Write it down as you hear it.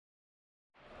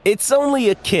It's only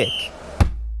a kick,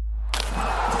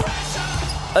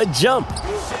 a jump,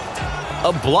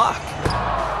 a block.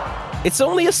 It's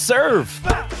only a serve.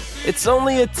 It's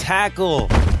only a tackle,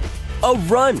 a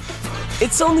run.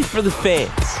 It's only for the fans.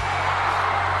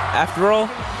 After all,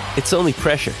 it's only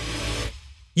pressure.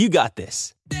 You got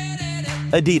this.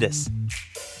 Adidas.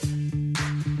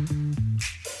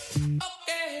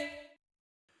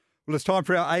 Well, it's time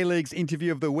for our A-League's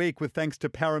interview of the week with thanks to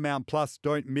Paramount Plus.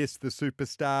 Don't miss the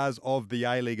superstars of the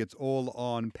A-League. It's all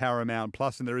on Paramount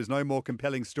Plus, and there is no more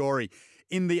compelling story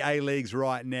in the A-Leagues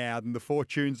right now than the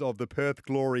fortunes of the Perth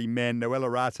Glory men. Nahuel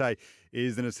Arrarte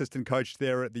is an assistant coach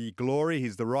there at the Glory.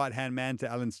 He's the right-hand man to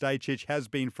Alan Stachich, has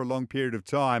been for a long period of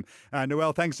time.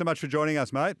 Nahuel, thanks so much for joining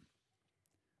us, mate.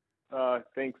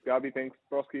 Thanks, Garby. Thanks,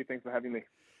 Broski. Thanks for having me.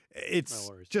 It's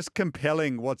just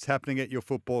compelling what's happening at your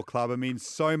football club. I mean,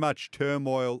 so much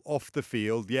turmoil off the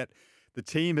field, yet the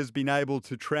team has been able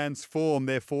to transform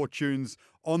their fortunes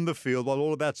on the field while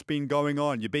all of that's been going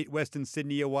on. You beat Western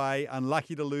Sydney away,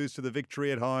 unlucky to lose to the Victory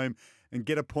at home, and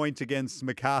get a point against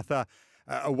MacArthur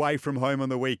away from home on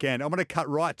the weekend. I'm going to cut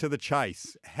right to the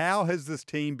chase. How has this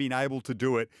team been able to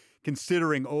do it,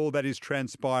 considering all that is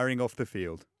transpiring off the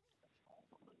field?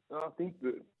 I think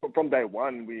from day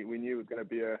one, we knew it was going to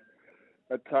be a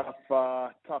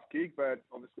tough gig, but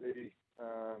obviously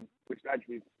we've had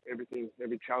with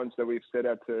every challenge that we've set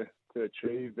out to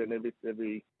achieve, and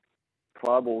every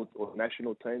club or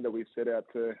national team that we've set out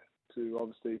to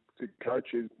obviously to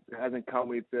coach, it hasn't come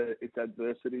with its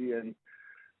adversity and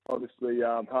obviously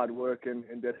hard work and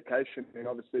dedication, and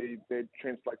obviously that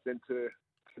translates into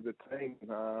the team,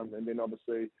 and then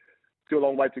obviously. Still a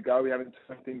long way to go. We haven't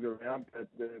turned things around, but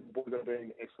the boys are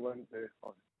being excellent. They're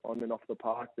on and off the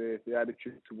park. The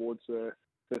attitude towards the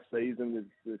season,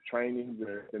 the training,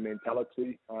 the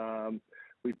mentality.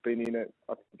 We've been in it,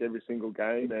 I think, every single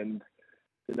game, and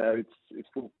you know it's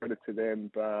full credit to them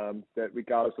that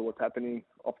regardless of what's happening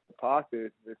off the park,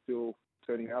 they're still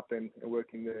turning up and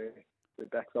working their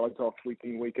backsides off week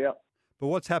in, week out. But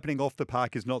what's happening off the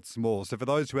park is not small. So for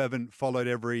those who haven't followed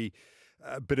every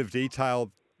bit of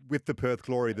detail with the Perth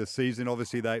Glory this season,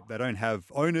 obviously they don't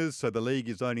have owners, so the league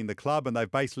is owning the club, and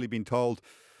they've basically been told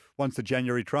once the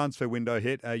January transfer window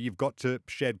hit, you've got to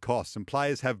shed costs, and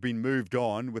players have been moved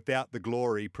on without the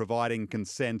Glory providing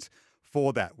consent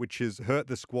for that, which has hurt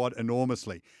the squad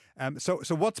enormously. So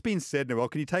what's been said, Noel?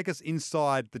 Can you take us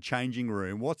inside the changing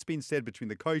room? What's been said between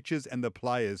the coaches and the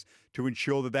players to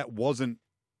ensure that wasn't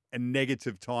a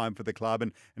negative time for the club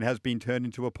and has been turned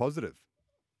into a positive?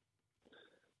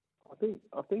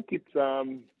 I think it's I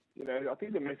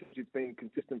think the message has been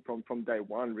consistent from day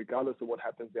one, regardless of what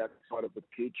happens outside of the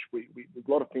pitch. There's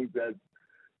a lot of things that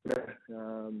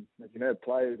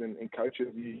players and coaches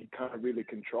you can't really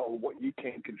control. What you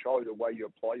can control is the way you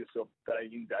apply yourself day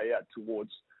in, day out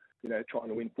towards trying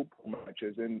to win football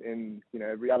matches. And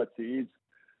reality is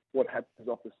what happens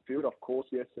off the field. Of course,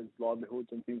 yes, there's livelihoods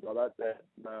and things like that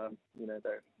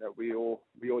that we all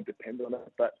depend on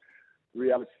it. But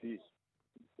reality is,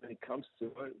 when it comes to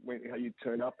it, how you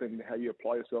turn up and how you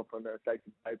apply yourself on a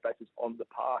day-to-day basis on the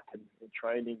park and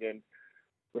training, and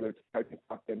whether it's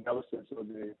coaching analysis or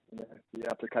the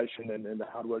application and the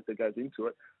hard work that goes into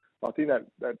it, I think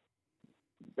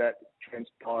that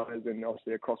transpires, and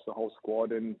obviously across the whole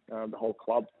squad and the whole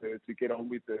club to get on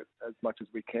with it as much as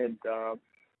we can.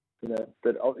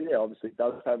 But obviously it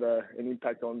does have an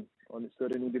impact on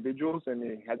certain individuals, and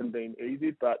it hasn't been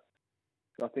easy, but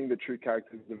I think the true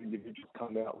characters of individuals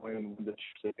come out when the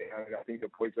chips are down. I think the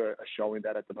boys are showing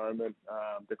that at the moment.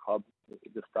 The club,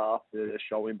 the staff, they're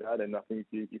showing that, and I think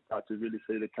you start to really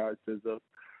see the characters of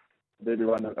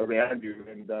everyone around you.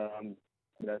 And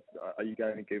are you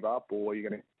going to give up, or are you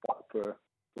going to fight for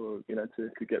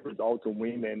to get results and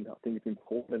win? And I think it's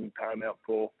important and paramount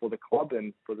for the club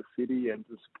and for the city and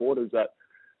the supporters that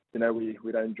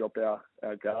we don't drop our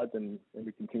guards and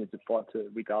we continue to fight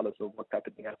regardless of what's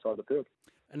happening outside the field.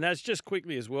 And that's just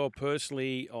quickly as well,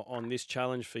 personally, on this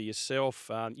challenge for yourself.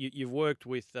 You've worked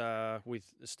with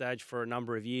Stage for a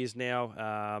number of years now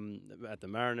at the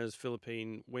Mariners,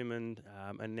 Philippine women,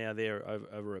 and now they're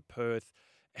over at Perth.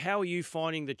 How are you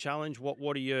finding the challenge?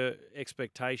 What are your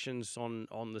expectations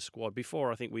on the squad?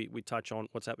 Before I think we touch on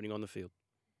what's happening on the field.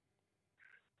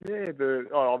 Yeah,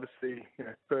 obviously,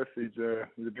 Perth is a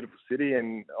beautiful city,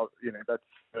 and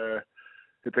that's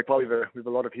it's a club with a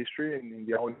lot of history in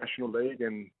the old National League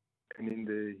and in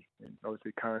the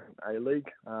obviously current A League.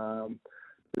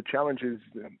 The challenge is,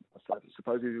 I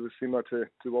suppose, it was similar to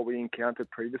what we encountered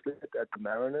previously at the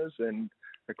Mariners, and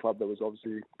a club that was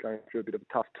obviously going through a bit of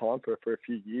a tough time for a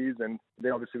few years, and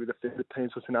then obviously with the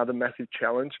Philippines was another massive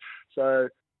challenge. So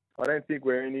I don't think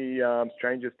we're any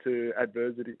strangers to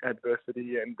adversity,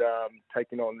 and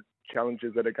taking on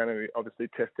challenges that are going to obviously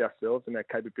test ourselves and our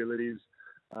capabilities.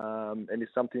 And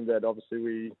it's something that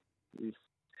obviously we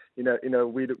in a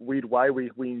weird way,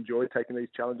 we enjoy taking these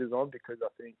challenges on, because I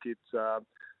think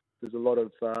there's a lot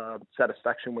of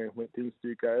satisfaction when things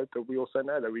do go. But we also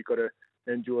know that we've got to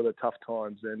endure the tough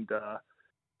times, and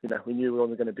we knew it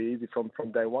wasn't going to be easy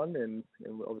from day one, and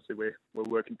obviously we're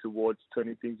working towards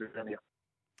turning things around here.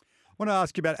 I want to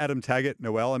ask you about Adam Taggart,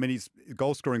 Nahuel. I mean, his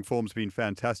goal-scoring form's been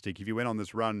fantastic. If you went on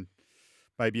this run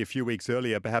maybe a few weeks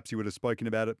earlier, perhaps you would have spoken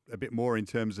about it a bit more in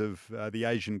terms of the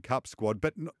Asian Cup squad,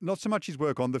 but not so much his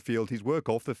work on the field, his work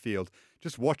off the field.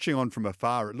 Just watching on from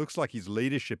afar, it looks like his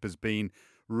leadership has been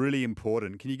really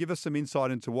important. Can you give us some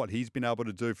insight into what he's been able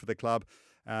to do for the club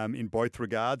in both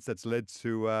regards that's led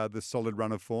to the solid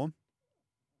run of form?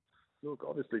 Look,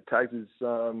 obviously Tags is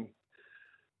a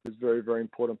very, very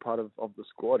important part of the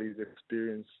squad. His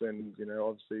experience, and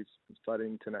obviously he's played at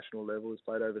international level, he's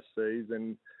played overseas,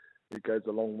 and it goes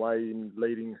a long way in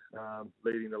leading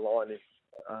the line.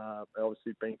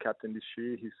 Obviously, being captain this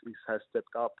year, he has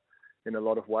stepped up in a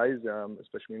lot of ways,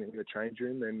 especially in the change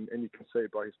room, and you can see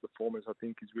it by his performance. I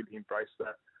think he's really embraced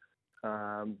that,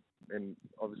 and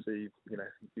obviously,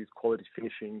 his quality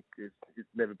finishing is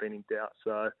never been in doubt.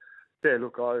 So, yeah,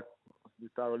 look, I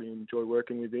thoroughly enjoy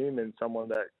working with him, and someone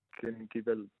that can give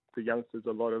the youngsters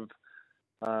a lot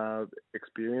of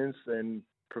experience and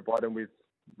provide them with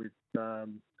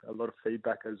a lot of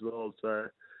feedback as well. So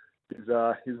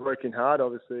he's working hard.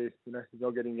 Obviously, he's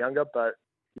not getting younger, but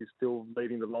he's still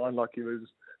leading the line like he was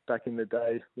back in the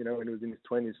day, when he was in his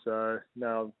 20s. So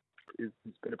now it's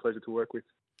been a pleasure to work with.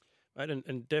 Right,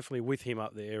 and definitely with him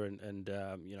up there, and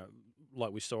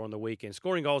like we saw on the weekend,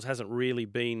 scoring goals hasn't really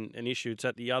been an issue. It's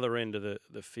at the other end of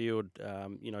the field,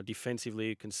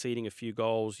 defensively conceding a few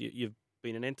goals. You've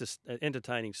been an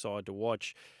entertaining side to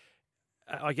watch.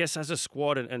 I guess as a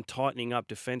squad and tightening up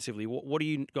defensively, what are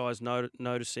you guys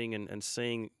noticing and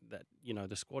seeing that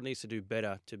the squad needs to do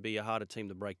better to be a harder team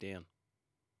to break down?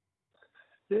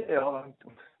 Yeah,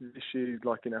 this year,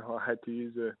 I had to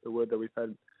use the word that we've had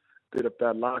a bit of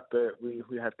bad luck, but we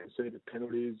have conceded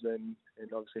penalties and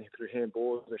obviously through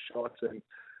handballs and shots, and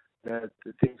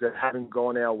the things that haven't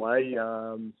gone our way,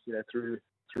 through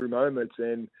moments,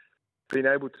 and being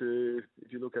able to,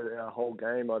 if you look at our whole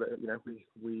game,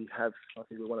 we have, I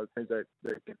think we're one of the teams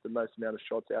that get the most amount of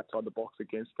shots outside the box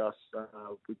against us, so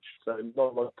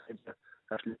not a lot of teams are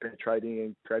actually penetrating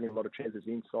and creating a lot of chances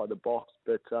inside the box,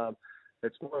 but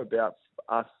it's more about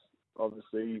us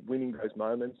obviously winning those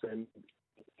moments and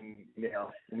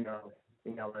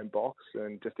in our own box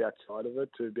and just outside of it,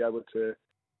 to be able to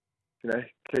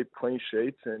keep clean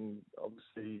sheets, and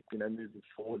obviously, moving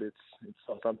forward, it's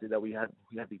not something that we have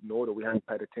ignored or we haven't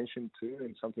paid attention to,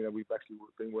 and something that we've actually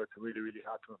been working really, really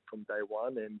hard from day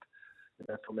one. And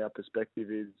from our perspective,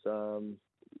 is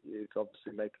it's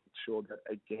obviously making sure that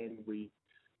again we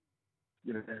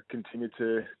continue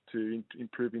to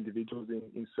improve individuals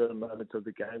in certain moments of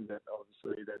the game that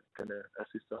obviously that's going to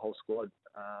assist the whole squad.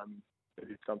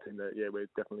 It's something that we're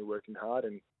definitely working hard,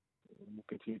 and we'll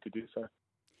continue to do so.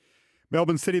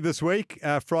 Melbourne City this week,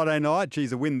 Friday night.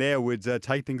 Geez, a win there would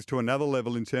take things to another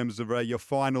level in terms of your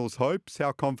finals hopes.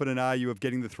 How confident are you of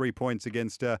getting the 3 points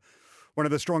against one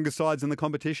of the strongest sides in the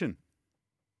competition?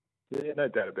 Yeah, no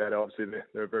doubt about it. Obviously,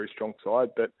 they're a very strong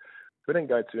side, but we don't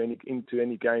go into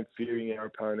any game fearing our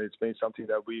opponent. It's been something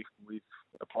that we've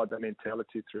applied that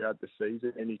mentality throughout the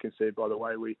season, and you can see by the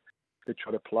way we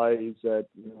try to play is that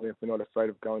we're not afraid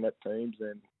of going at teams,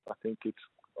 and I think it's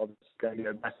obviously going to be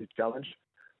a massive challenge.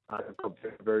 They've got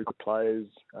very, very good players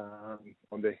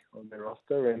on their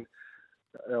roster, and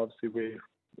obviously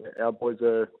our boys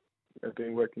have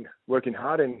been working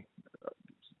hard and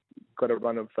got a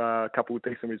run of a couple of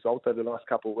decent results over the last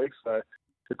couple of weeks. So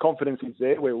the confidence is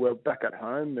there. We're back at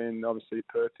home, and obviously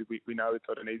Perth, we know it's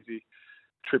not an easy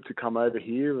trip to come over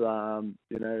here, and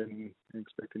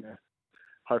expecting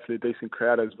hopefully a decent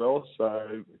crowd as well.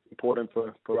 So it's important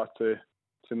for us to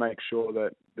make sure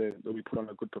that we put on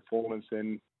a good performance,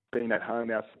 and being at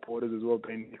home, our supporters as well have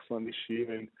been excellent this year,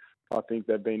 and I think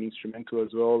they've been instrumental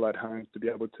as well at home to be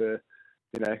able to,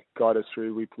 guide us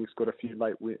through. We've got a few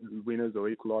late winners or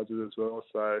equalisers as well,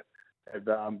 so they've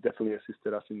definitely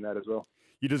assisted us in that as well.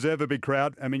 You deserve a big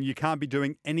crowd. I mean, you can't be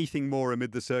doing anything more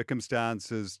amid the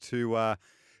circumstances to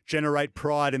generate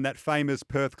pride in that famous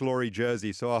Perth Glory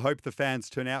jersey. So I hope the fans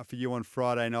turn out for you on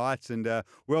Friday night. And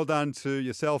well done to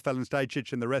yourself, Alan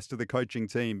Stajcic, and the rest of the coaching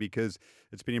team, because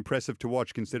it's been impressive to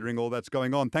watch considering all that's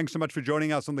going on. Thanks so much for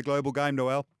joining us on The Global Game,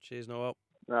 Nahuel. Cheers, Nahuel.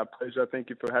 Pleasure. Thank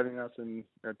you for having us, and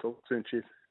talk soon. Cheers.